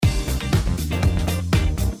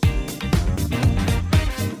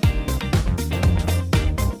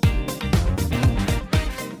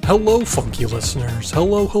Hello, funky listeners.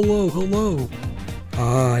 Hello, hello, hello.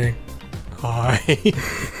 Hi. Hi.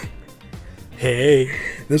 Hey.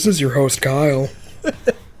 This is your host, Kyle.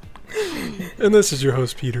 And this is your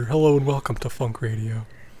host, Peter. Hello and welcome to Funk Radio.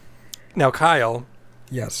 Now, Kyle.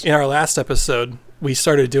 Yes. In our last episode, we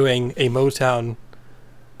started doing a Motown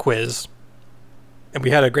quiz. And we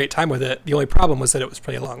had a great time with it. The only problem was that it was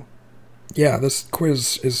pretty long. Yeah, this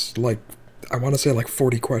quiz is I want to say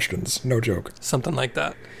 40 questions. No joke. Something like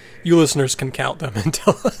that. You listeners can count them and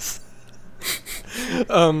tell us.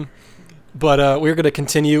 But we're going to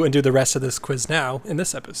continue and do the rest of this quiz now in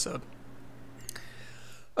this episode.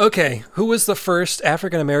 Okay, who was the first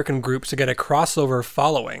African-American group to get a crossover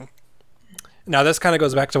following? Now, this kind of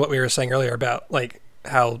goes back to what we were saying earlier about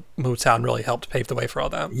how Motown really helped pave the way for all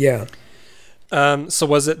that. Yeah. So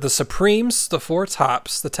was it the Supremes, the Four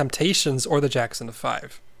Tops, the Temptations, or the Jackson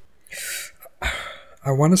 5?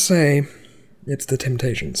 I want to say it's the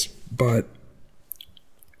Temptations, but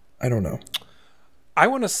I don't know. I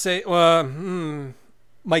want to say,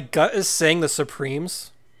 my gut is saying the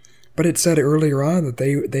Supremes. But it said earlier on that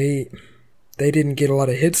they didn't get a lot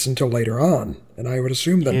of hits until later on, and I would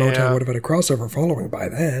assume that Motown would have had a crossover following by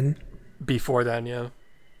then. Before then, yeah.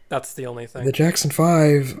 That's the only thing. The Jackson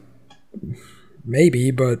 5,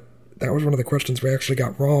 maybe, but that was one of the questions we actually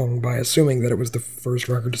got wrong by assuming that it was the first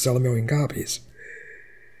record to sell 1 million copies.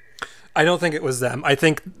 I don't think it was them. I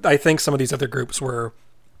think some of these other groups were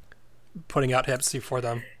putting out hits before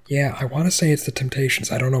them. Yeah, I want to say it's the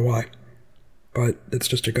Temptations. I don't know why, but it's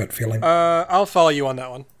just a gut feeling. I'll follow you on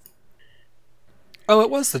that one. Oh, it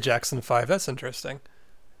was the Jackson 5. That's interesting.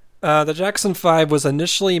 The Jackson 5 was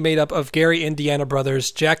initially made up of Gary Indiana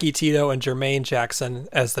Brothers, Jackie Tito, and Jermaine Jackson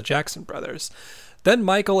as the Jackson Brothers. Then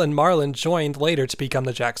Michael and Marlon joined later to become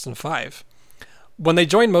the Jackson 5. When they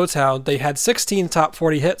joined Motown, they had 16 top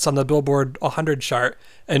 40 hits on the Billboard 100 chart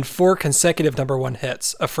and 4 consecutive number 1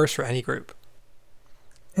 hits, a first for any group.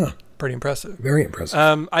 Huh. Pretty impressive. Very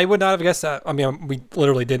impressive. I would not have guessed that. I mean, we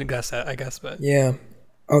literally didn't guess that, I guess, but... Yeah.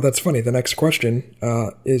 Oh, that's funny. The next question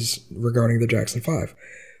is regarding the Jackson 5.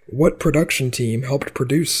 What production team helped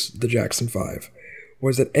produce the Jackson 5?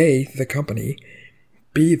 Was it A, the company,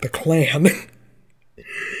 B, the Klan,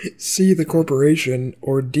 C, the corporation,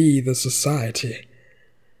 or D, the society?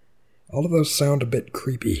 All of those sound a bit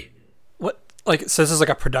creepy. What? So this is like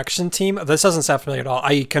a production team? This doesn't sound familiar at all.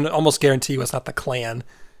 I can almost guarantee you it's not the Klan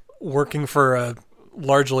working for a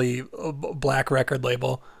largely black record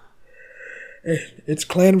label. It's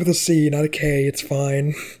Klan with a C, not a K. It's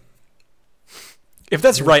fine. If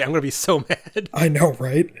that's right, I'm going to be so mad. I know,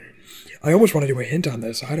 right? I almost want to do a hint on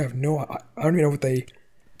this. I don't even know what they...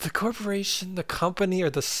 The corporation, the company, or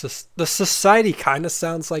the society kind of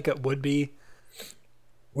sounds like it would be.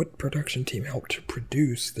 What production team helped to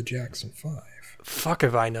produce the Jackson 5? Fuck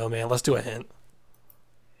if I know, man. Let's do a hint.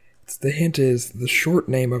 The hint is the short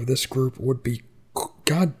name of this group would be...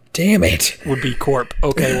 God damn it. Would be Corp.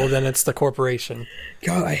 Okay, well then it's the corporation.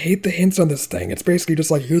 God, I hate the hints on this thing. It's basically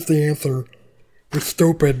just here's the answer. You're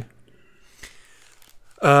stupid.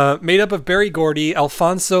 Made up of Berry Gordy,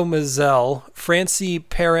 Alfonso Mazel, Francie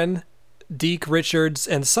Perrin, Deke Richards,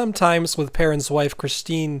 and sometimes with Perrin's wife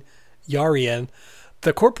Christine Yarian,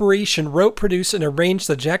 the corporation wrote, produced, and arranged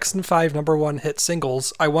the Jackson 5 number 1 hit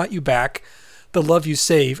singles I Want You Back, The Love You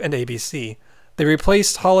Save, and ABC. They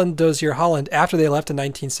replaced Holland Dozier Holland after they left in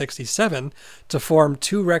 1967 to form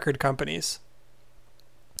 2 record companies.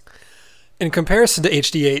 In comparison to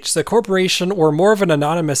HDH, the corporation were more of an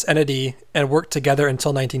anonymous entity and worked together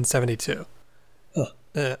until 1972.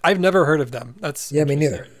 Huh. I've never heard of them. Yeah, me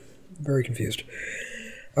neither. Very confused.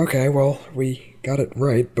 Okay, well, we got it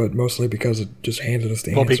right, but mostly because it just handed us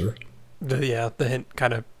the answer. The hint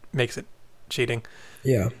kind of makes it cheating.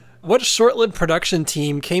 Yeah. What short-lived production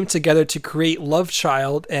team came together to create Love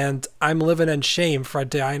Child and I'm Living in Shame for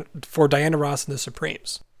Diana Ross and the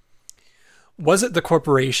Supremes? Was it the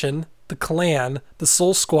corporation, the Klan, the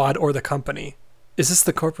Soul Squad, or the company? Is this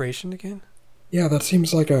the corporation again? Yeah, that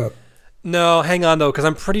seems like a... No, hang on though, because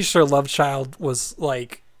I'm pretty sure Love Child was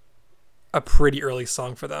a pretty early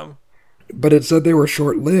song for them. But it said they were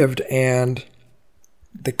short-lived and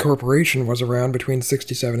the corporation was around between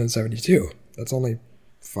 67 and 72. That's only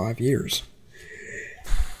 5 years.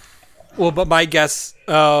 Well, but my guess...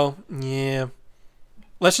 Oh, yeah.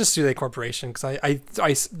 Let's just do the corporation,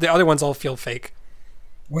 because the other ones all feel fake.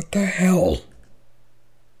 What the hell?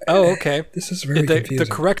 Oh, okay. This is very confusing. The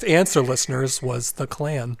correct answer, listeners, was the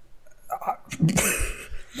Klan.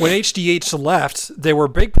 When HDH left, there were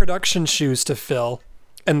big production shoes to fill,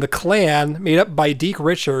 and the Klan, made up by Deke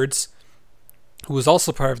Richards, who was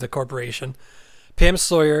also part of the corporation, Pam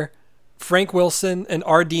Sawyer, Frank Wilson and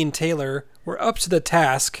R. Dean Taylor were up to the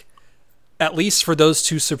task, at least for those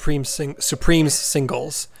two Supremes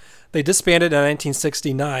singles. They disbanded in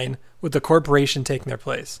 1969 with the corporation taking their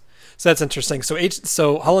place. So that's interesting.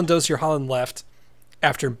 So Holland Dozier Holland left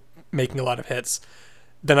after making a lot of hits.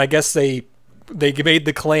 Then I guess they made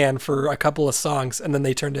the Clan for a couple of songs, and then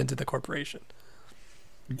they turned into the corporation.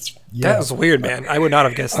 That was weird, man. I would not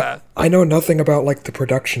have guessed that. I know nothing about like the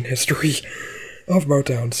production history of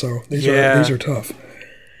Motown, so these are tough.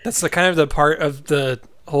 That's the kind of the part of the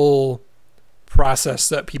whole process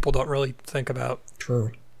that people don't really think about.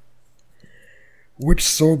 True. Which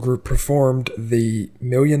soul group performed the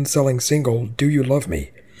million-selling single "Do You Love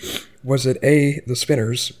Me"? Was it A, the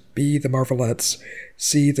Spinners, B, the Marvelettes,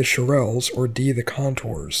 C, the Shirelles, or D, the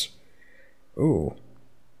Contours? Oh.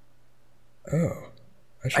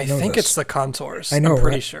 I think it's the Contours. I know, I'm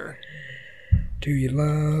pretty right? sure. Do you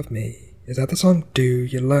love me? Is that the song? Do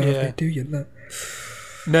you love me? Do you love...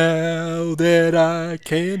 Now that I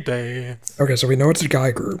can dance. Okay, so we know it's a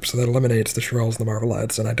guy group, so that eliminates the Shirelles and the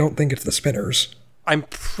Marvelettes, and I don't think it's the Spinners. I'm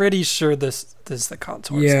pretty sure this is the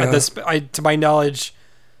Contours. Yeah. To my knowledge,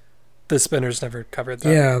 the Spinners never covered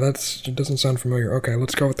that. Yeah, it doesn't sound familiar. Okay,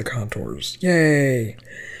 let's go with the Contours. Yay!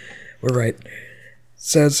 We're right.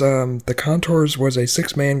 Says the Contours was a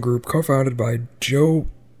 6-man group co-founded by Joe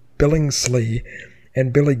Billingsley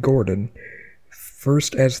and Billy Gordon,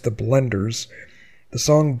 first as the Blenders. The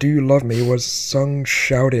song "Do You Love Me" was sung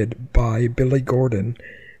shouted by Billy Gordon,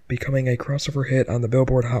 becoming a crossover hit on the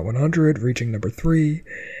Billboard Hot 100, reaching number 3,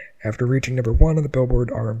 after reaching number 1 on the Billboard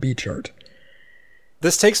R&B chart.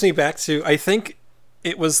 This takes me back to, I think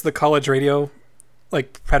it was the college radio,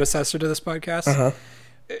 like, predecessor to this podcast. Uh-huh.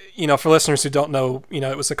 You know, for listeners who don't know, you know,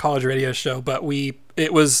 it was a college radio show, but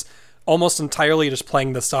it was almost entirely just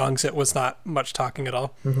playing the songs. It was not much talking at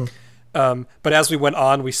all. Mm-hmm. But as we went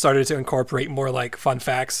on, we started to incorporate more like fun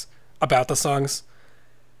facts about the songs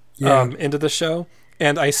into the show.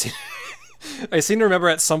 And I seem to remember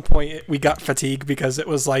at some point we got fatigued because it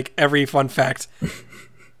was like every fun fact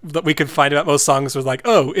that we could find about most songs was like,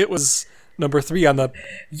 oh, it was number 3 on the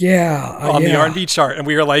the R&B chart, and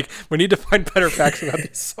we were like, we need to find better facts about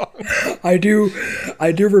these songs. I do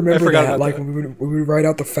remember that. Like when we would write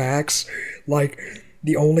out the facts, like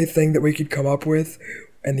the only thing that we could come up with,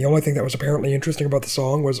 and the only thing that was apparently interesting about the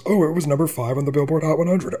song was, oh, it was number 5 on the Billboard Hot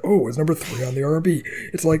 100. Oh, it was number 3 on the R&B.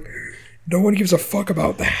 It's like no one gives a fuck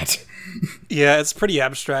about that. Yeah, it's pretty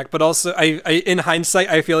abstract, but also I in hindsight,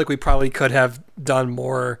 I feel like we probably could have done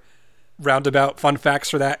more roundabout fun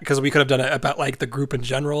facts for that, because we could have done it about like the group in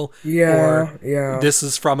general. Yeah, this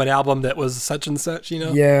is from an album that was such and such, you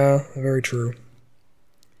know? Yeah, very true.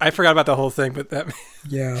 I forgot about the whole thing, but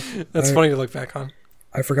that's funny to look back on.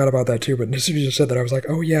 I forgot about that too, but as soon as you just said that, I was like,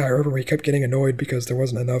 oh yeah, I remember we kept getting annoyed because there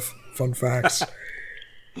wasn't enough fun facts.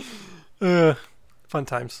 Fun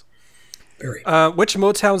times. Very. Which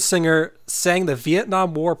Motown singer sang the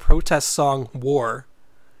Vietnam War protest song "War"?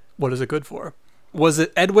 What is it good for? Was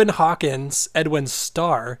it Edwin Hawkins, Edwin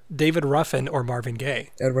Starr, David Ruffin, or Marvin Gaye?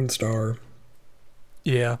 Edwin Starr.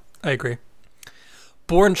 Yeah, I agree.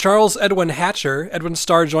 Born Charles Edwin Hatcher, Edwin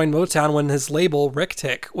Starr joined Motown when his label, Rick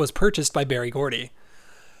Tick, was purchased by Berry Gordy.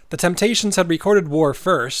 The Temptations had recorded "War"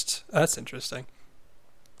 first. That's interesting.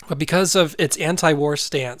 But because of its anti-war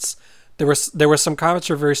stance, there was some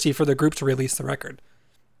controversy for the group to release the record.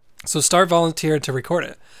 So Starr volunteered to record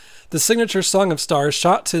it. The signature song of Starr's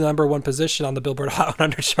shot to the number 1 position on the Billboard Hot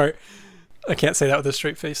 100 chart. I can't say that with a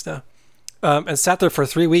straight face now. And sat there for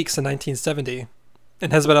 3 weeks in 1970,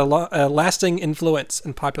 and has been a lasting influence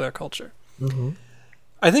in popular culture. Mm-hmm.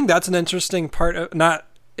 I think that's an interesting part of not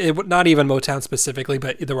even Motown specifically,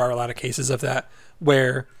 but there are a lot of cases of that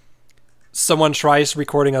where someone tries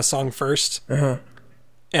recording a song first. Uh-huh.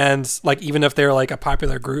 And like, even if they're like a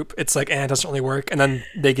popular group, it's like, it doesn't really work. And then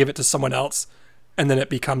they give it to someone else, and then it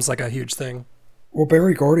becomes like a huge thing. Well,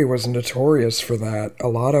 Berry Gordy was notorious for that. A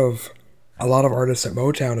lot of artists at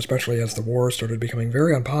Motown, especially as the war started becoming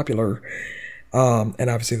very unpopular, and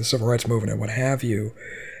obviously the civil rights movement and what have you,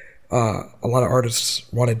 a lot of artists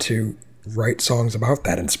wanted to write songs about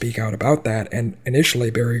that and speak out about that. And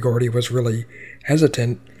initially, Berry Gordy was really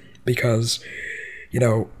hesitant because, you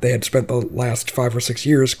know, they had spent the last 5 or 6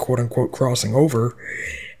 years, quote unquote, crossing over,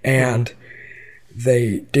 and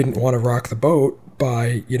they didn't want to rock the boat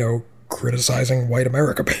by, you know, criticizing white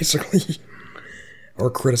America, basically,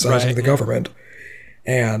 or criticizing the government.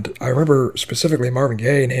 And I remember specifically Marvin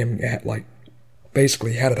Gaye and him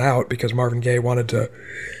basically had it out because Marvin Gaye wanted to,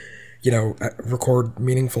 you know, record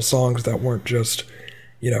meaningful songs that weren't just,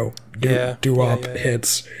 you know, doo-wop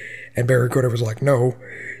hits. And Berry Gordy was like, no.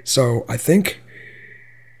 So I think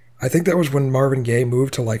I think that was when Marvin Gaye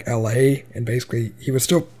moved to like L.A. and basically he was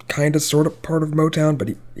still kind of sort of part of Motown, but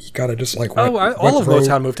he kind of just like all of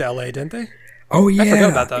Motown moved to L.A., didn't they? Oh yeah, I forgot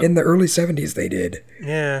about that. In the early 70s they did.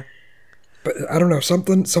 Yeah. But I don't know,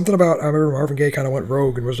 something about, I remember Marvin Gaye kind of went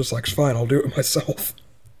rogue and was just like, fine, I'll do it myself.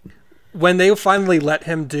 When they finally let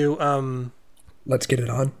him do Let's Get It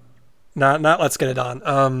On. Not Let's Get It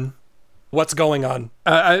On. What's Going On?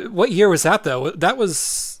 What year was that though? That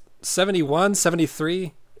was 71,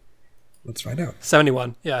 73? Let's find out.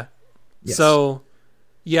 71, yeah. Yes. So,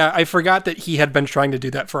 yeah, I forgot that he had been trying to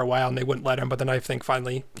do that for a while and they wouldn't let him, but then I think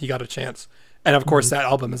finally he got a chance. And of course that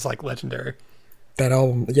album is like legendary. That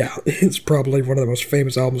album, yeah, it's probably one of the most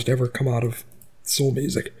famous albums to ever come out of soul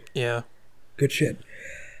music. Yeah. Good shit.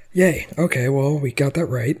 Yay. Okay, well, we got that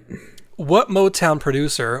right. What Motown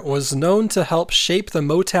producer was known to help shape the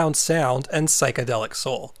Motown sound and psychedelic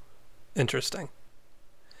soul? Interesting.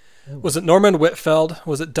 Was it Norman Whitfield?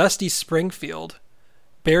 Was it Dusty Springfield,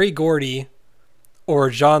 Berry Gordy, or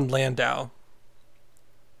John Landau?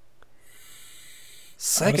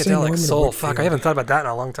 Psychedelic soul. Whitfield. Fuck, I haven't thought about that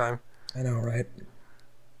in a long time. I know, right?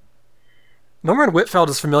 Norman Whitfield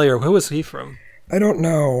is familiar. Who is he from? I don't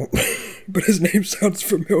know, but his name sounds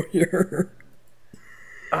familiar.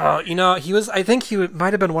 I think he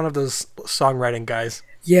might have been one of those songwriting guys.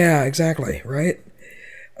 Yeah, exactly, right?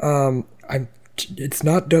 It's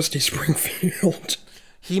not Dusty Springfield.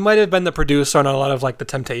 He might have been the producer on a lot of like the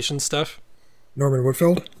Temptations stuff. Norman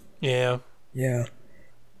Whitfield? Yeah. Yeah.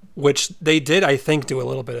 Which they did, I think, do a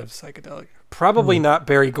little bit of psychedelic. Probably not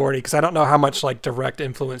Berry Gordy, because I don't know how much like direct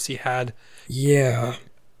influence he had. Yeah.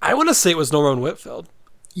 I want to say it was Norman Whitfield.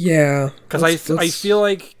 Yeah. Because I feel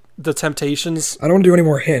like the Temptations... I don't want to do any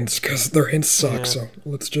more hints, because their hints suck, so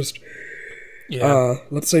let's just... Yeah.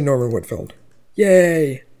 Let's say Norman Whitfield.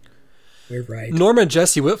 Yay! We're right. Norman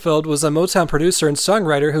Jesse Whitfield was a Motown producer and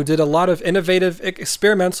songwriter who did a lot of innovative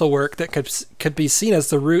experimental work that could be seen as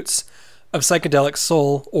the roots of psychedelic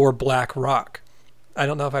soul or black rock. I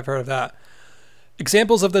don't know if I've heard of that.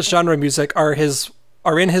 Examples of this genre of music are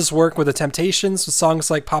in his work with the Temptations, with songs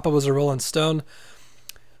like Papa Was a Rolling Stone,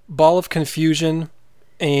 Ball of Confusion,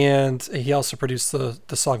 and he also produced the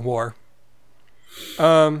song War.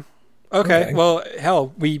 Okay. Well,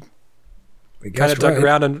 hell, we kind of dug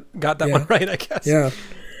around and got that one right, I guess. Yeah.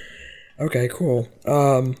 Okay, cool.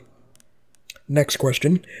 Next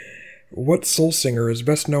question. What soul singer is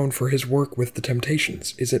best known for his work with the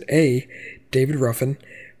Temptations? Is it A, David Ruffin,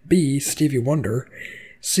 B, Stevie Wonder,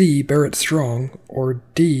 C, Barrett Strong, or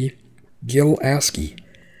D, Gil Askey?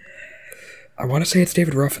 I want to say it's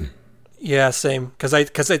David Ruffin. Yeah, same. Because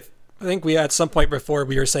I think we at some point before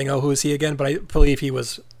we were saying, oh, who is he again? But I believe he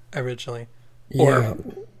was originally. Yeah. Or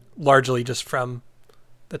largely just from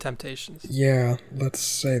the Temptations. Yeah, let's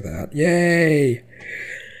say that. Yay!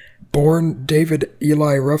 Born David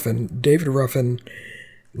Eli Ruffin, David Ruffin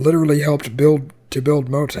literally helped build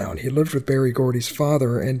Motown. He lived with Berry Gordy's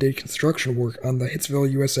father and did construction work on the Hitsville,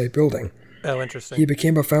 USA building. Oh, interesting. He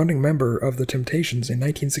became a founding member of the Temptations in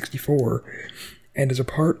 1964 and is a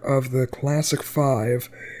part of the Classic Five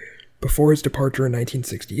before his departure in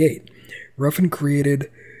 1968. Ruffin created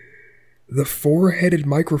the four-headed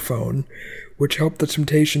microphone, which helped the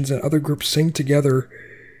Temptations and other groups sing together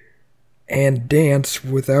and dance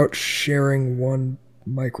without sharing one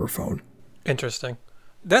microphone. Interesting.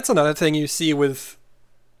 That's another thing you see with,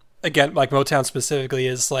 again, like Motown specifically,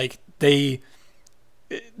 is like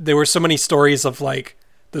there were so many stories of like,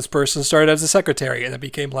 this person started as a secretary and then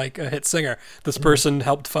became like a hit singer. This person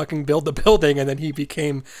helped fucking build the building and then he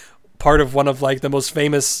became part of one of like the most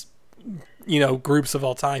famous, groups of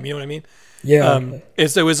all time. You know what I mean? Yeah.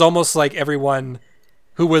 It was almost like everyone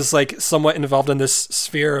who was like somewhat involved in this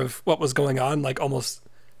sphere of what was going on, like almost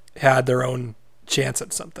had their own chance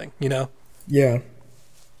at something, Yeah.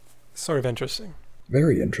 Sort of interesting.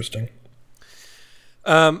 Very interesting.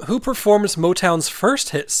 Who performs Motown's first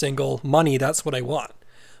hit single, Money, That's What I Want?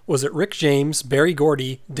 Was it Rick James, Berry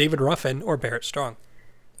Gordy, David Ruffin, or Barrett Strong?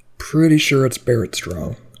 Pretty sure it's Barrett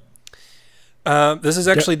Strong. This is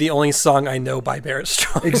actually the only song I know by Barrett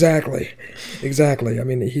Strong. Exactly. I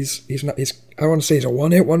mean, he's not, I want to say he's a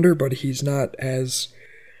one-hit wonder, but he's not as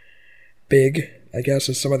big, I guess,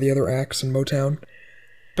 as some of the other acts in Motown.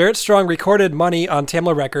 Barrett Strong recorded Money on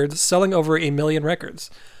Tamla Records, selling over 1 million records.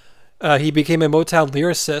 He became a Motown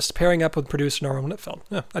lyricist, pairing up with producer Norman Whitfield.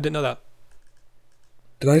 Yeah, I didn't know that.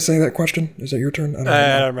 Did I say that question? Is that your turn?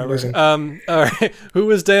 I don't remember. All right. Who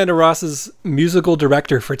was Diana Ross's musical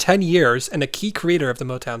director for 10 years and a key creator of the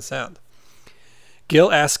Motown sound? Gil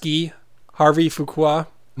Askey, Harvey Fuqua,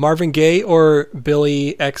 Marvin Gaye, or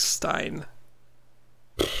Billy Eckstine?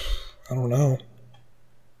 I don't know.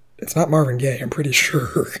 It's not Marvin Gaye, I'm pretty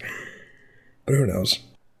sure. But who knows?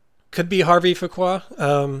 Could be Harvey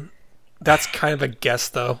Fuqua. That's kind of a guess,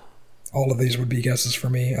 though. All of these would be guesses for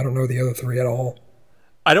me. I don't know the other three at all.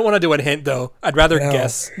 I don't want to do a hint, though. I'd rather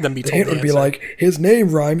guess than be told the hint would be like, his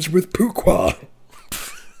name rhymes with Fuqua.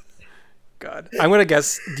 God. I'm going to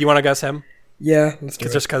guess. Do you want to guess him? Yeah, let's do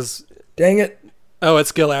it. Just because... Dang it. Oh,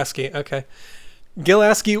 it's Gil Askey. Okay. Gil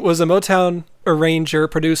Askey was a Motown arranger,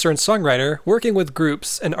 producer, and songwriter, working with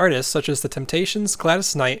groups and artists such as The Temptations,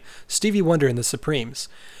 Gladys Knight, Stevie Wonder, and The Supremes.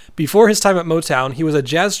 Before his time at Motown, he was a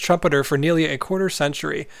jazz trumpeter for nearly a quarter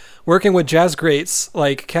century, working with jazz greats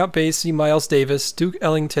like Count Basie, Miles Davis, Duke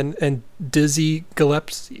Ellington, and Dizzy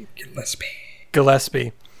Gillespie.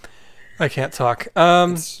 Gillespie. I can't talk.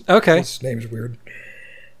 Okay. His name's weird.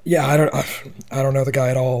 Yeah, I don't know the guy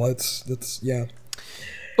at all. It's yeah.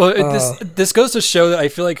 Well, this goes to show that I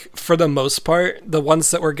feel like for the most part, the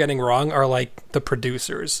ones that we're getting wrong are like the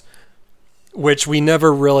producers, which we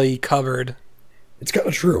never really covered. It's kind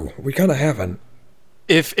of true. We kind of haven't.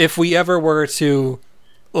 If we ever were to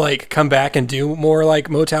like come back and do more like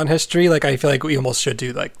Motown history, like I feel like we almost should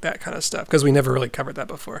do like that kind of stuff because we never really covered that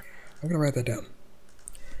before. I'm gonna write that down.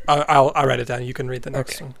 I'll write it down. You can read the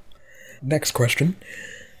next one. Next question.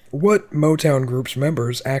 What Motown group's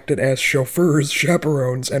members acted as chauffeurs,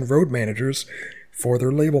 chaperones, and road managers for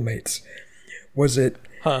their label mates? Was it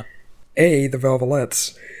A, the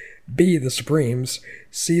Velvelettes, B, the Supremes,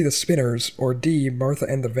 C, the Spinners, or D, Martha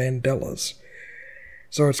and the Vandellas?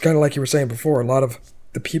 So it's kind of like you were saying before, a lot of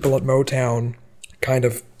the people at Motown kind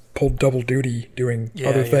of pulled double duty doing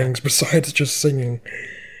other things besides just singing.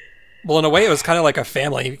 Well, in a way, it was kind of like a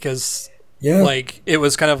family because... Yeah. Like, it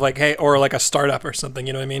was kind of like, hey, or like a startup or something,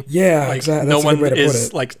 you know what I mean? Yeah, like, exactly. No one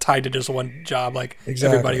is like tied to just one job. Like,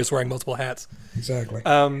 everybody was wearing multiple hats. Exactly.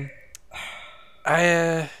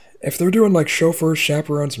 If they're doing like chauffeurs,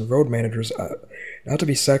 chaperones, and road managers, not to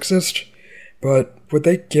be sexist, but would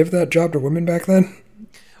they give that job to women back then?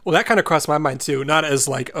 Well, that kind of crossed my mind too. Not as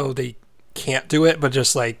like, oh, they can't do it, but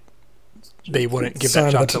just like they wouldn't give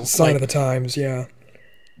that job to sign of the times, yeah.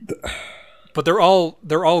 But they're all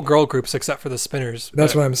girl groups except for the Spinners.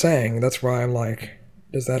 That's what I'm saying. That's why I'm like,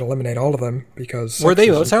 does that eliminate all of them? Because were they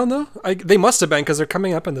Motown though? They must have been because they're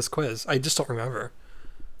coming up in this quiz. I just don't remember.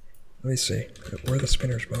 Let me see. Were the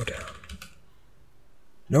Spinners Motown?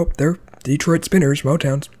 Nope, they're Detroit Spinners,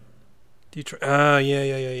 Motowns. Detroit.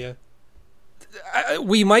 Yeah.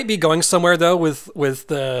 We might be going somewhere though with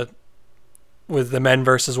the men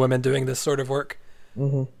versus women doing this sort of work.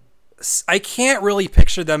 Mm-hmm. I can't really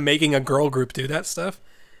picture them making a girl group do that stuff,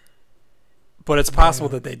 but it's possible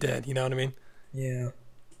that they did. You know what I mean? Yeah.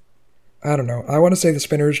 I don't know. I want to say the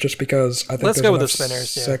Spinners just because I think let's there's go with the enough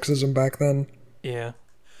Spinners. Yeah. Sexism back then. Yeah.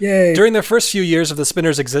 Yay. During the first few years of the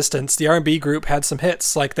Spinners' existence, the R&B group had some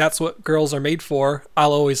hits like "That's What Girls Are Made For,"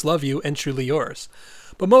 "I'll Always Love You," and "Truly Yours."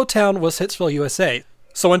 But Motown was Hitsville, USA.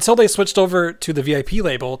 So until they switched over to the VIP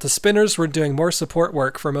label, the Spinners were doing more support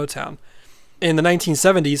work for Motown. In the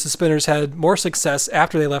 1970s, the Spinners had more success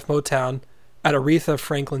after they left Motown at Aretha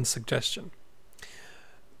Franklin's suggestion.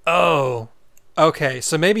 Oh, okay.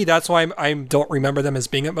 So maybe that's why I don't remember them as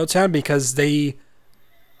being at Motown because their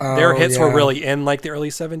hits were really in like the early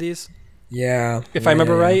 70s. Yeah. If I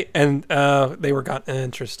remember right. And they were gone.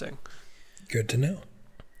 Interesting. Good to know.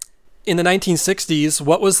 In the 1960s,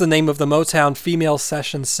 what was the name of the Motown female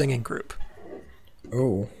session singing group?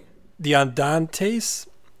 Oh. The Andantes?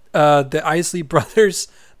 The Isley Brothers,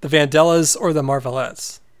 the Vandellas, or the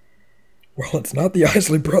Marvelettes? Well, it's not the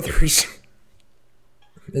Isley Brothers.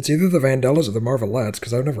 It's either the Vandellas or the Marvelettes,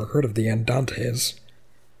 because I've never heard of the Andantes.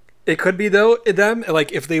 It could be, though, them,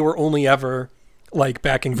 like, if they were only ever, like,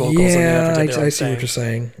 backing vocals. Yeah, I see what you're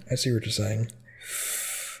saying.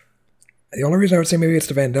 The only reason I would say maybe it's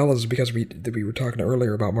the Vandellas is because we were talking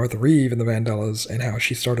earlier about Martha Reeve and the Vandellas and how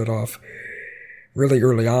she started off really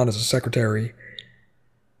early on as a secretary.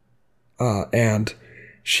 And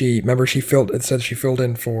it said she filled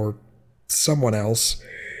in for someone else,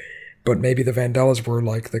 but maybe the Vandellas were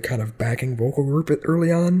like the kind of backing vocal group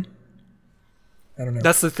early on. I don't know.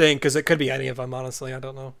 That's the thing, because it could be any of them, honestly. I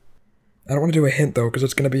don't know. I don't want to do a hint though, because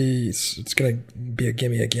it's gonna be a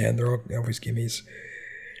gimme again. They're always gimmies.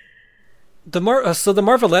 So the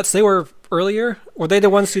Marvelettes, they were earlier? Were they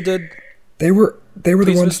the ones who did? They were the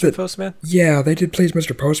ones Mr. that. Postman? Yeah, they did Please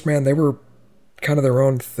Mr. Postman. They were kind of their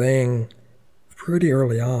own thing pretty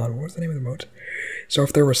early on. What was the name of the Motown? So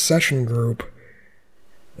if there was a session group,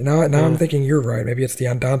 now I'm thinking you're right. Maybe it's the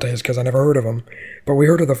Andantes because I never heard of them. But we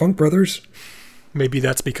heard of the Funk Brothers. Maybe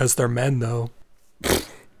that's because they're men, though.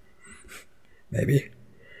 Maybe.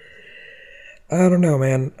 I don't know,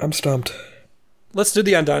 man. I'm stumped. Let's do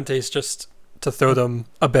the Andantes just to throw them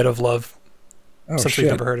a bit of love, Oh, since shit.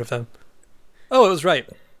 we've never heard of them. Oh, it was right.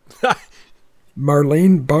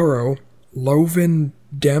 Marlene Barrow, Lovin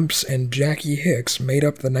Demps, and Jackie Hicks made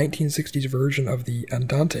up the 1960s version of the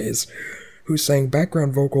Andantes, who sang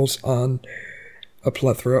background vocals on a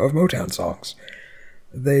plethora of Motown songs.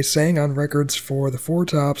 They sang on records for the Four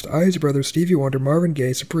Tops, Isley Brothers, Stevie Wonder, Marvin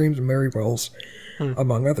Gaye, Supremes, and Mary Wells,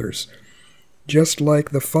 among others. Just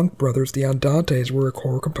like the Funk Brothers, the Andantes were a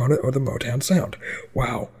core component of the Motown sound.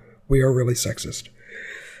 Wow, we are really sexist.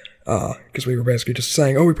 Because we were basically just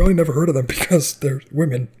saying, oh, we probably never heard of them because they're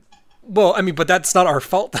women. Well, I mean, but that's not our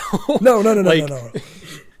fault, though. No.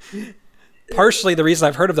 Partially, the reason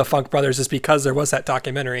I've heard of the Funk Brothers is because there was that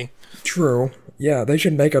documentary. True. Yeah, they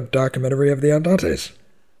should make a documentary of the Andantes.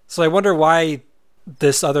 So I wonder why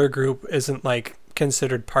this other group isn't, like,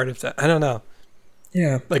 considered part of that. I don't know.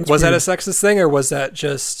 Yeah. Like, was that a sexist thing, or was that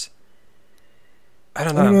just... I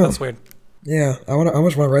don't know. That's weird. Yeah, I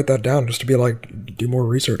almost want to write that down just to be like, do more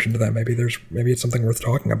research into that. Maybe it's something worth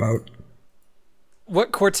talking about.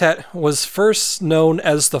 What quartet was first known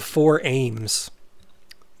as the Four Aims?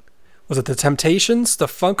 Was it the Temptations, the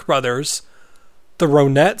Funk Brothers, the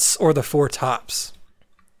Ronettes, or the Four Tops?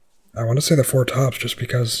 I want to say the Four Tops just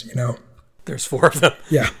because, There's four of them.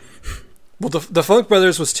 Yeah. Well, the Funk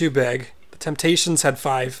Brothers was too big. The Temptations had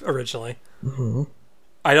 5 originally. Mm-hmm.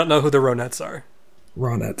 I don't know who the Ronettes are.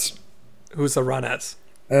 Ronettes. Who's the Ronettes?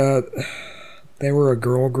 They were a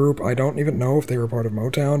girl group. I don't even know if they were part of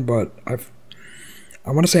Motown, but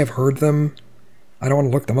I want to say I've heard them. I don't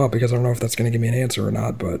want to look them up because I don't know if that's going to give me an answer or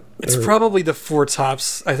not, but... It's probably the Four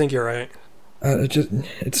Tops. I think you're right.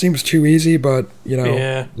 It seems too easy, but,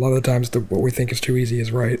 Yeah. a lot of the times what we think is too easy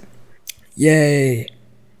is right. Yay!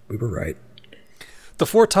 We were right. The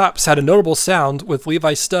Four Tops had a notable sound with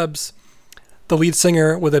Levi Stubbs, the lead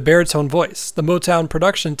singer, with a baritone voice. The Motown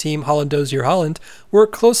production team, Holland Dozier Holland,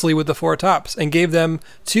 worked closely with the Four Tops and gave them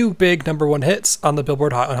 2 big #1 hits on the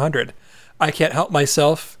Billboard Hot 100, I Can't Help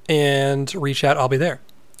Myself and Reach Out, I'll Be There,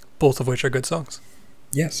 both of which are good songs.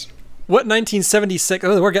 Yes. What 1976...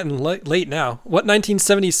 Oh, we're getting late now. What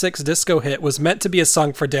 1976 disco hit was meant to be a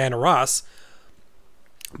song for Diana Ross,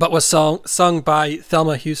 but was sung by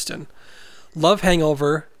Thelma Houston? Love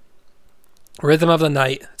Hangover, Rhythm of the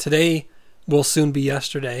Night, Today Will Soon Be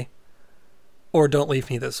Yesterday, or Don't Leave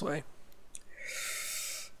Me This Way?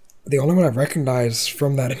 The only one I recognize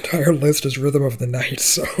from that entire list is Rhythm of the Night,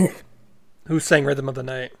 so... Who sang Rhythm of the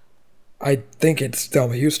Night? I think it's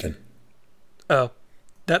Thelma Houston. Oh,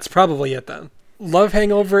 that's probably it then. Love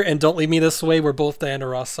Hangover and Don't Leave Me This Way were both Diana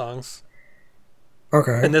Ross songs.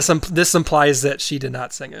 Okay. And this implies that she did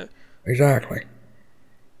not sing it. Exactly.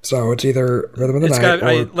 So it's either Rhythm of the Night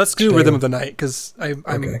or... Let's do Rhythm of the Night, because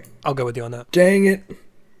Okay. I'll go with you on that. Dang it.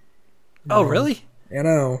 Oh, really?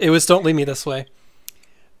 It was Don't Leave Me This Way.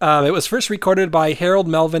 It was first recorded by Harold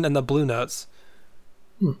Melvin and the Blue Notes.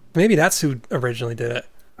 Maybe that's who originally did it.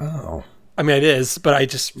 Oh. I mean, it is, but I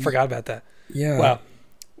just forgot about that. Yeah. Wow.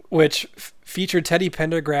 Which featured Teddy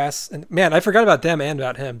Pendergrass. And man, I forgot about them and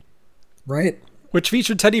about him. Right? Which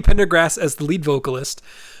featured Teddy Pendergrass as the lead vocalist,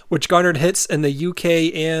 which garnered hits in the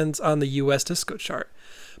UK and on the US disco chart.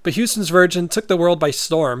 But Houston's version took the world by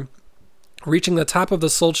storm, reaching the top of the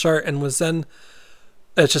soul chart, and was then...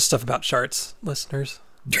 It's just stuff about charts, listeners.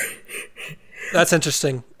 That's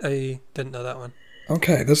interesting. I didn't know that one.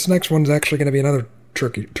 Okay, this next one's actually going to be another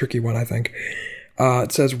tricky one, I think.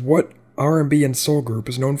 It says, what R&B and soul group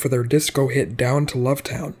is known for their disco hit Down to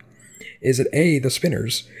Lovetown? Is it A, the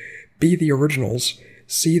Spinners, B, the Originals,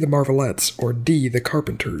 C, the Marvelettes, or D, the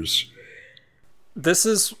Carpenters? This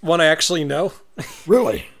is one I actually know.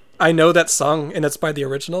 Really? I know that song, and it's by the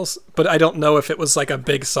Originals, but I don't know if it was like a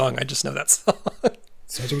big song. I just know that song.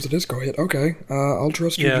 Says it was a disco hit. Okay, I'll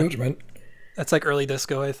trust your judgment. That's like early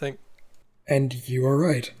disco, I think. And you are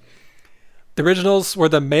right. The Originals were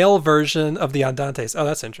the male version of the Andantes. Oh,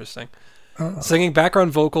 that's interesting. Singing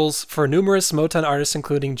background vocals for numerous Motown artists,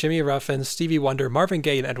 including Jimmy Ruffin, Stevie Wonder, Marvin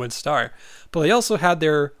Gaye, and Edwin Starr. But they also had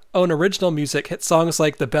their own original music, hit songs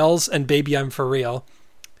like The Bells and Baby I'm For Real.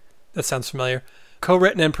 That sounds familiar.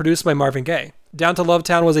 Co-written and produced by Marvin Gaye. Down to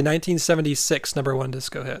Lovetown was a 1976 #1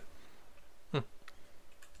 disco hit.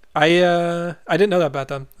 I didn't know that about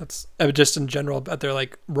them. That's just in general about their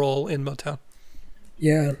like role in Motown.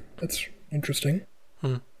 Yeah, that's interesting.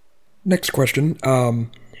 Next question.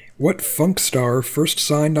 What funk star first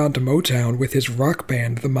signed on to Motown with his rock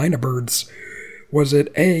band, the Mynah Birds? Was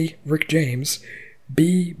it A, Rick James,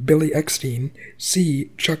 B, Billy Eckstine,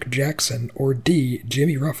 C, Chuck Jackson, or D,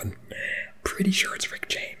 Jimmy Ruffin? Pretty sure it's Rick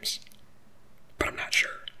James, but I'm not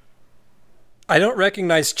sure. I don't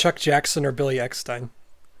recognize Chuck Jackson or Billy Eckstine.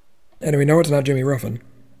 And we know it's not Jimmy Ruffin.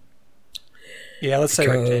 Yeah, let's say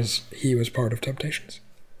Rick James. Because he was part of Temptations.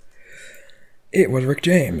 It was Rick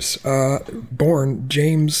James. Born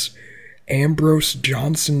James Ambrose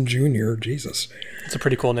Johnson Jr. Jesus. It's a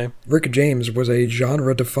pretty cool name. Rick James was a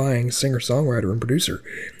genre-defying singer-songwriter and producer.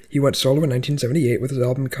 He went solo in 1978 with his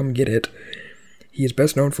album Come Get It. He is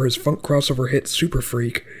best known for his funk crossover hit Super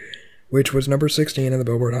Freak, which was number 16 in the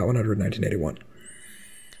Billboard Hot 100 in 1981.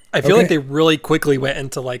 I feel like they really quickly went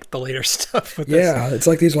into like the later stuff with this. Yeah, it's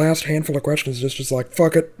like these last handful of questions just like,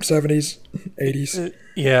 fuck it, 70s, 80s.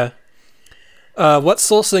 Yeah. What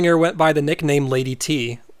soul singer went by the nickname Lady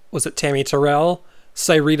T? Was it Tammy Terrell,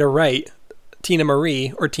 Syreeta Wright, Tina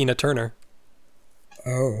Marie, or Tina Turner?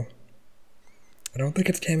 Oh. I don't think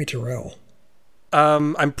it's Tammy Terrell.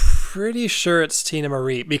 I'm pretty sure it's Tina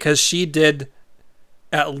Marie because she did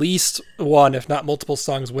at least one, if not multiple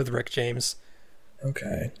songs with Rick James.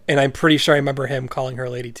 Okay. And I'm pretty sure I remember him calling her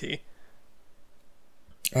Lady T.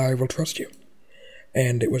 I will trust you.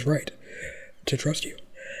 And it was right to trust you.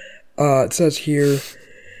 It says here,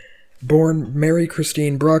 born Mary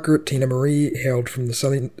Christine Brockert, Tina Marie hailed from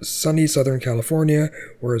the sunny Southern California,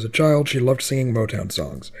 where as a child she loved singing Motown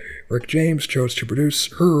songs. Rick James chose to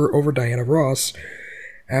produce her over Diana Ross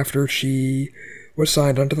after she was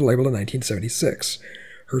signed onto the label in 1976.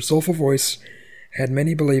 Her soulful voice had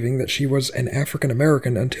many believing that she was an African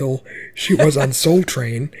American until she was on Soul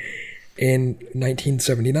Train in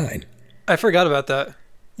 1979. I forgot about that.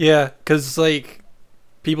 Yeah, because like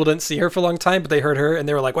people didn't see her for a long time, but they heard her and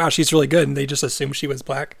they were like, wow, she's really good. And they just assumed she was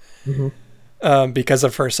black because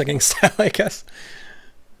of her singing style, I guess.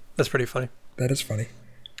 That's pretty funny. That is funny.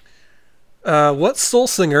 What soul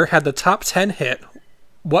singer had the top 10 hit,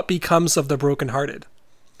 What Becomes of the Brokenhearted?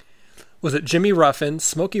 Was it Jimmy Ruffin,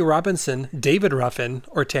 Smokey Robinson, David Ruffin,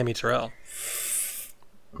 or Tammy Terrell?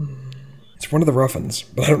 It's one of the Ruffins,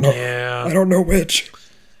 but I don't know. Yeah. I don't know which.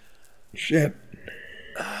 Shit.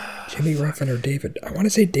 Jimmy Ruffin or David? I want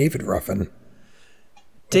to say David Ruffin.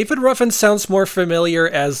 David Ruffin sounds more familiar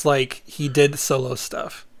as like he did solo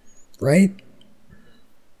stuff. Right?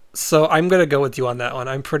 So I'm going to go with you on that one.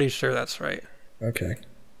 I'm pretty sure that's right. Okay.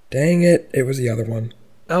 Dang it. It was the other one.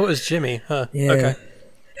 Oh, it was Jimmy, huh? Yeah. Okay.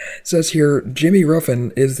 It says here, Jimmy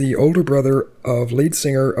Ruffin is the older brother of lead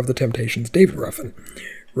singer of The Temptations, David Ruffin.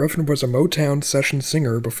 Ruffin was a Motown session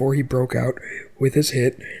singer before he broke out with his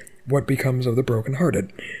hit, What Becomes of the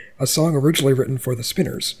Brokenhearted, a song originally written for the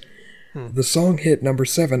Spinners. The song hit number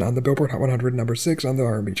 7 on the Billboard Hot 100, number 6 on the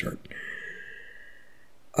R&B chart.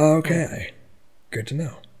 Okay. Good to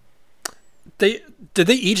know. Did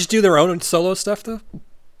they each do their own solo stuff, though?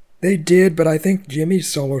 They did, but I think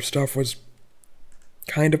Jimmy's solo stuff was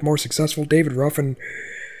kind of more successful. David Ruffin,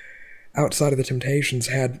 outside of the Temptations,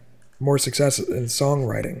 had more success in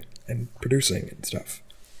songwriting and producing and stuff.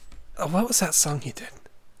 What was that song he did?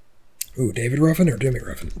 Ooh, David Ruffin or Jimmy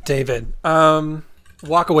Ruffin? David.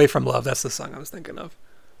 Walk Away from Love. That's the song I was thinking of.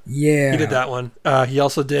 Yeah. He did that one. He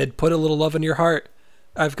also did Put a Little Love in Your Heart.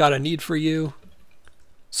 I've Got a Need for You.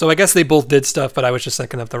 So I guess they both did stuff, but I was just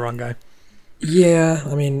thinking of the wrong guy. Yeah,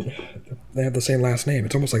 I mean, they have the same last name.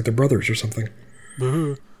 It's almost like they're brothers or something.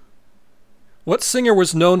 Boo. What singer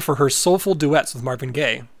was known for her soulful duets with Marvin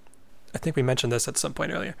Gaye? I think we mentioned this at some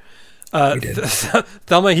point earlier. We did.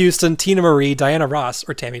 Thelma Houston, Tina Marie, Diana Ross,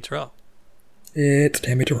 or Tammy Terrell? It's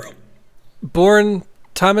Tammy Terrell. Born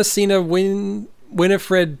Thomasina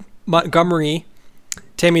Winifred Montgomery,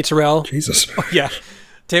 Tammy Terrell. Jesus. Oh, yeah.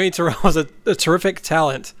 Tammy Terrell was a terrific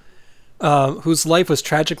talent whose life was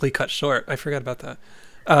tragically cut short. I forgot about that.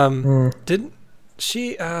 Didn't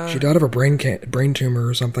she? She died of a brain tumor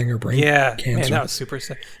or something, or brain cancer. Man, that was super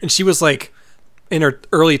sad. And she was like in her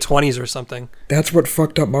early 20s or something. That's what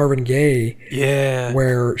fucked up Marvin Gaye. Yeah.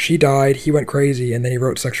 Where she died, he went crazy, and then he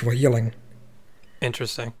wrote Sexual Healing.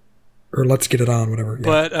 Interesting. Or Let's Get It On, whatever.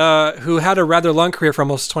 Yeah. But who had a rather long career for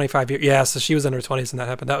almost 25 years. Yeah, so she was in her 20s when that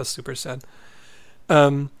happened. That was super sad.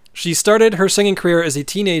 She started her singing career as a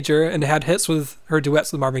teenager and had hits with her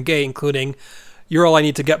duets with Marvin Gaye, including You're All I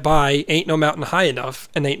Need to Get By, Ain't No Mountain High Enough,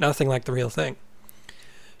 and Ain't Nothing Like the Real Thing.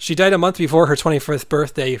 She died a month before her 25th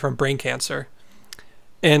birthday from brain cancer.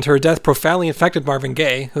 And her death profoundly affected Marvin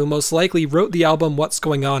Gaye, who most likely wrote the album What's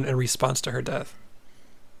Going On in response to her death.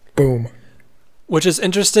 Boom. Which is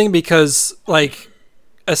interesting because, like,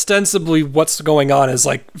 ostensibly What's Going On is,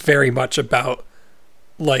 like, very much about,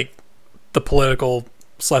 like, the political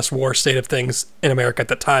 / war state of things in America at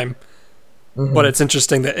the time. Mm-hmm. But it's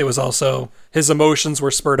interesting that it was also, his emotions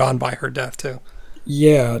were spurred on by her death, too.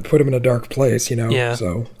 Yeah, it put him in a dark place, you know? Yeah.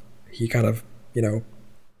 So he kind of, you know,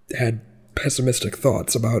 had pessimistic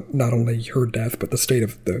thoughts about not only her death, but the state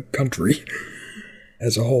of the country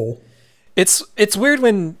as a whole. It's weird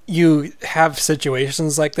when you have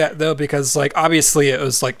situations like that, though, because, like, obviously it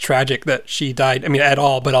was, like, tragic that she died, I mean, at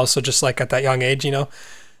all, but also just, like, at that young age, you know?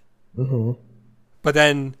 Mm-hmm. But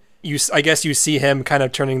then, I guess you see him kind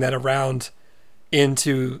of turning that around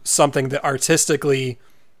into something that artistically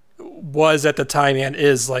was at the time and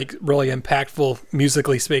is, like, really impactful,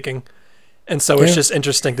 musically speaking. And so it's just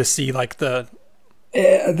interesting to see, like,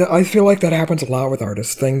 I feel like that happens a lot with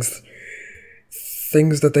artists. Things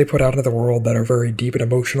that they put out into the world that are very deep and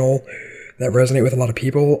emotional, that resonate with a lot of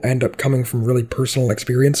people, end up coming from really personal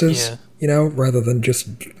experiences, you know, rather than just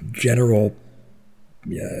general,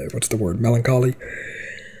 what's the word, melancholy.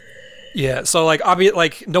 Yeah, so, like,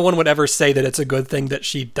 like, no one would ever say that it's a good thing that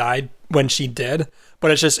she died when she did,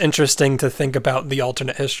 but it's just interesting to think about the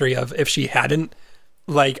alternate history of if she hadn't.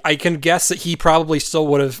 Like, I can guess that he probably still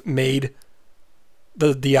would have made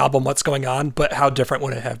the album What's Going On, but how different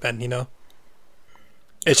would it have been, you know?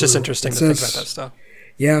 It's just interesting to think about that stuff.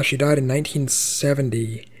 Yeah, she died in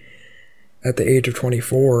 1970 at the age of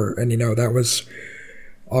 24, and, you know, that was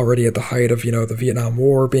already at the height of, you know, the Vietnam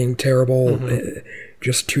War being terrible. Mm-hmm.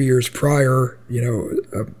 Just 2 years prior, you know,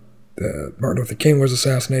 Martin Luther King was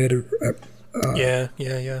assassinated. Yeah.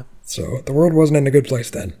 So the world wasn't in a good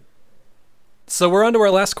place then. So we're on to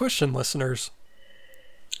our last question, listeners.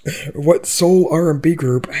 What soul R&B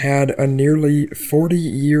group had a nearly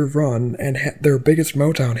 40-year run and had their biggest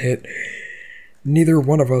Motown hit, Neither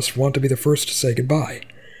One of Us Want to Be the First to Say Goodbye?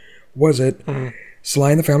 Was it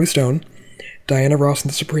Sly and the Family Stone, Diana Ross and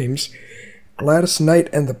the Supremes, Gladys Knight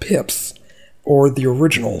and the Pips, or the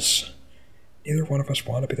Originals? Neither one of us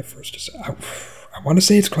want to be the first to say... I want to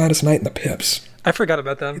say it's Gladys Knight and the Pips. I forgot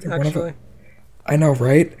about them, actually. I know,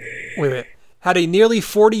 right? Wait. Had a nearly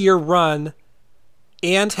 40-year run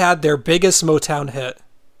and had their biggest Motown hit.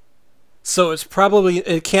 So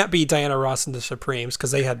it can't be Diana Ross and the Supremes, because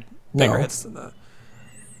they had bigger hits than that.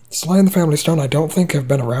 Sly and the Family Stone, I don't think have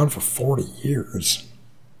been around for 40 years.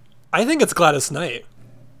 I think it's Gladys Knight.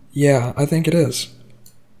 Yeah, I think it is.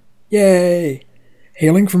 Yay!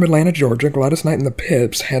 Hailing from Atlanta, Georgia, Gladys Knight and the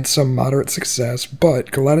Pips had some moderate success, but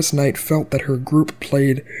Gladys Knight felt that her group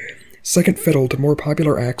played second fiddle to more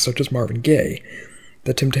popular acts such as Marvin Gaye,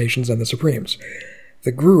 The Temptations, and the Supremes.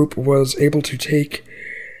 The group was able to take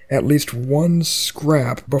at least one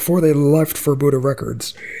scrap before they left for Buddha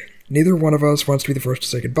Records. Neither One of Us Wants to Be the First to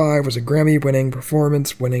Say Goodbye was a Grammy-winning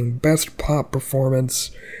performance, winning Best Pop Performance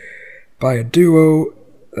by a Duo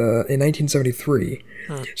in 1973.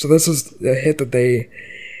 So this is a hit that they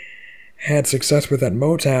had success with at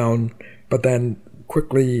Motown, but then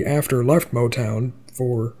quickly after left Motown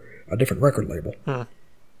for a different record label.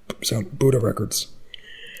 So Buddha Records.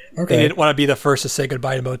 Okay. They didn't want to be the first to say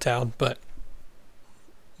goodbye to Motown, but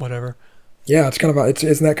whatever. Yeah, it's kind of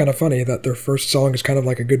isn't that kind of funny that their first song is kind of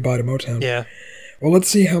like a goodbye to Motown? Yeah. Well, let's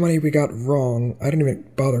see how many we got wrong. I didn't even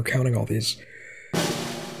bother counting all these.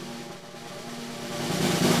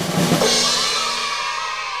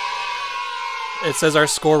 It says our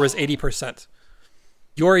score was 80%.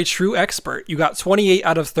 You're a true expert. You got 28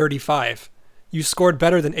 out of 35. You scored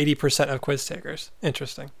better than 80% of quiz takers.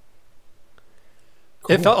 Interesting.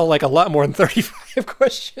 Cool. It felt like a lot more than 35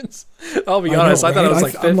 questions. I'll be honest. I thought it was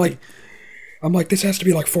like 50. I'm like, this has to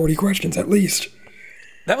be like 40 questions at least.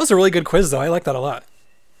 That was a really good quiz, though. I like that a lot.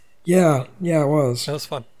 Yeah, it was. That was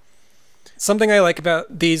fun. Something I like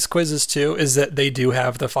about these quizzes, too, is that they do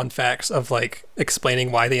have the fun facts of, like,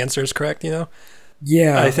 explaining why the answer is correct, you know?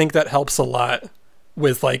 Yeah. I think that helps a lot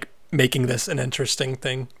with, like, making this an interesting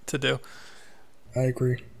thing to do. I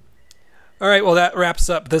agree. All right, well, that wraps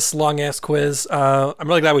up this long-ass quiz. I'm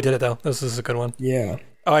really glad we did it, though. This is a good one. Yeah.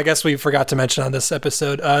 Oh, I guess we forgot to mention on this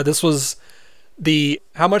episode, this was the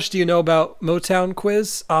How Much Do You Know About Motown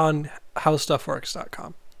quiz on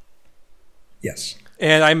howstuffworks.com. Yes.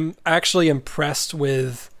 And I'm actually impressed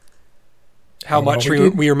with how much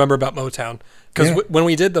we remember about Motown. Because when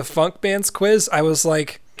we did the funk bands quiz, I was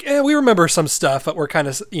like, we remember some stuff, but we're kind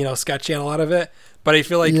of, sketchy on a lot of it. But I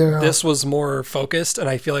feel like this was more focused, and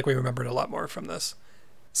I feel like we remembered a lot more from this.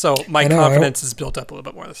 So my confidence is built up a little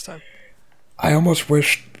bit more this time. I almost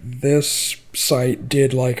wish this site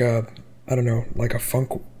did like a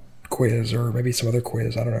funk quiz or maybe some other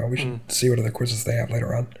quiz. I don't know. We should see what other quizzes they have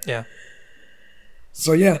later on. Yeah.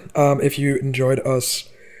 So if you enjoyed us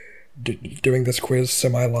doing this quiz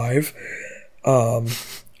semi-live,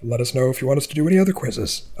 let us know if you want us to do any other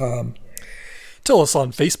quizzes. Tell us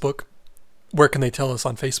on Facebook. Where can they tell us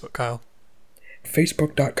on Facebook, Kyle?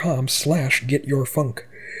 Facebook.com/getyourfunk.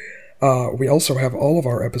 We also have all of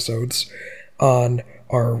our episodes on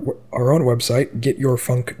our own website,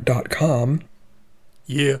 getyourfunk.com.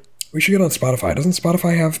 Yeah. We should get on Spotify. Doesn't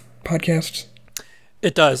Spotify have podcasts?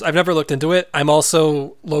 It does. I've never looked into it. I'm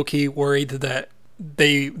also low-key worried that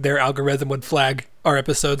their algorithm would flag our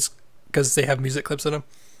episodes because they have music clips in them.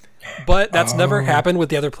 But that's never happened with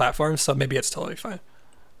the other platforms, so maybe it's totally fine.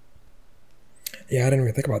 Yeah, I didn't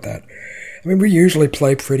even think about that. I mean, we usually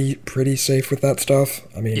play pretty safe with that stuff.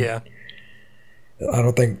 I mean, yeah. I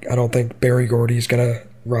don't think Barry Gordy's gonna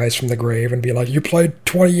rise from the grave and be like, "You played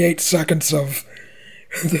 28 seconds of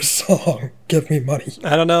this song. Give me money."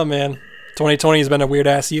 I don't know, man. 2020 has been a weird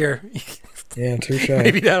ass year. Yeah, touche.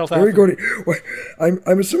 Maybe that'll happen. Barry Gordy. Wait,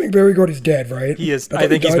 I'm assuming Barry Gordy's dead, right? He is. I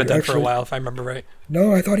think he's been dead for a while, if I remember right.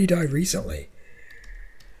 No, I thought he died recently.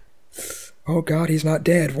 Oh God, he's not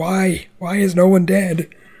dead. Why? Why is no one dead?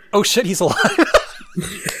 Oh shit, he's alive.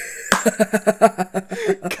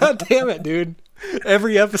 God damn it, dude.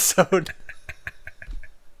 Every episode.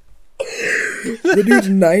 The dude's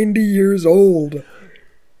 90 years old.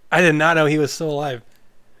 I did not know he was still alive.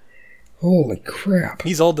 Holy crap.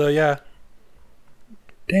 He's old though, yeah.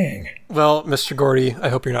 Dang. Well, Mr. Gordy, I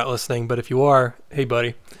hope you're not listening, but if you are, hey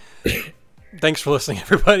buddy. Thanks for listening,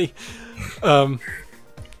 everybody.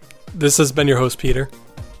 This has been your host, Peter.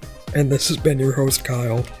 And this has been your host,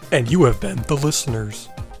 Kyle. And you have been the listeners.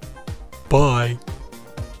 Bye.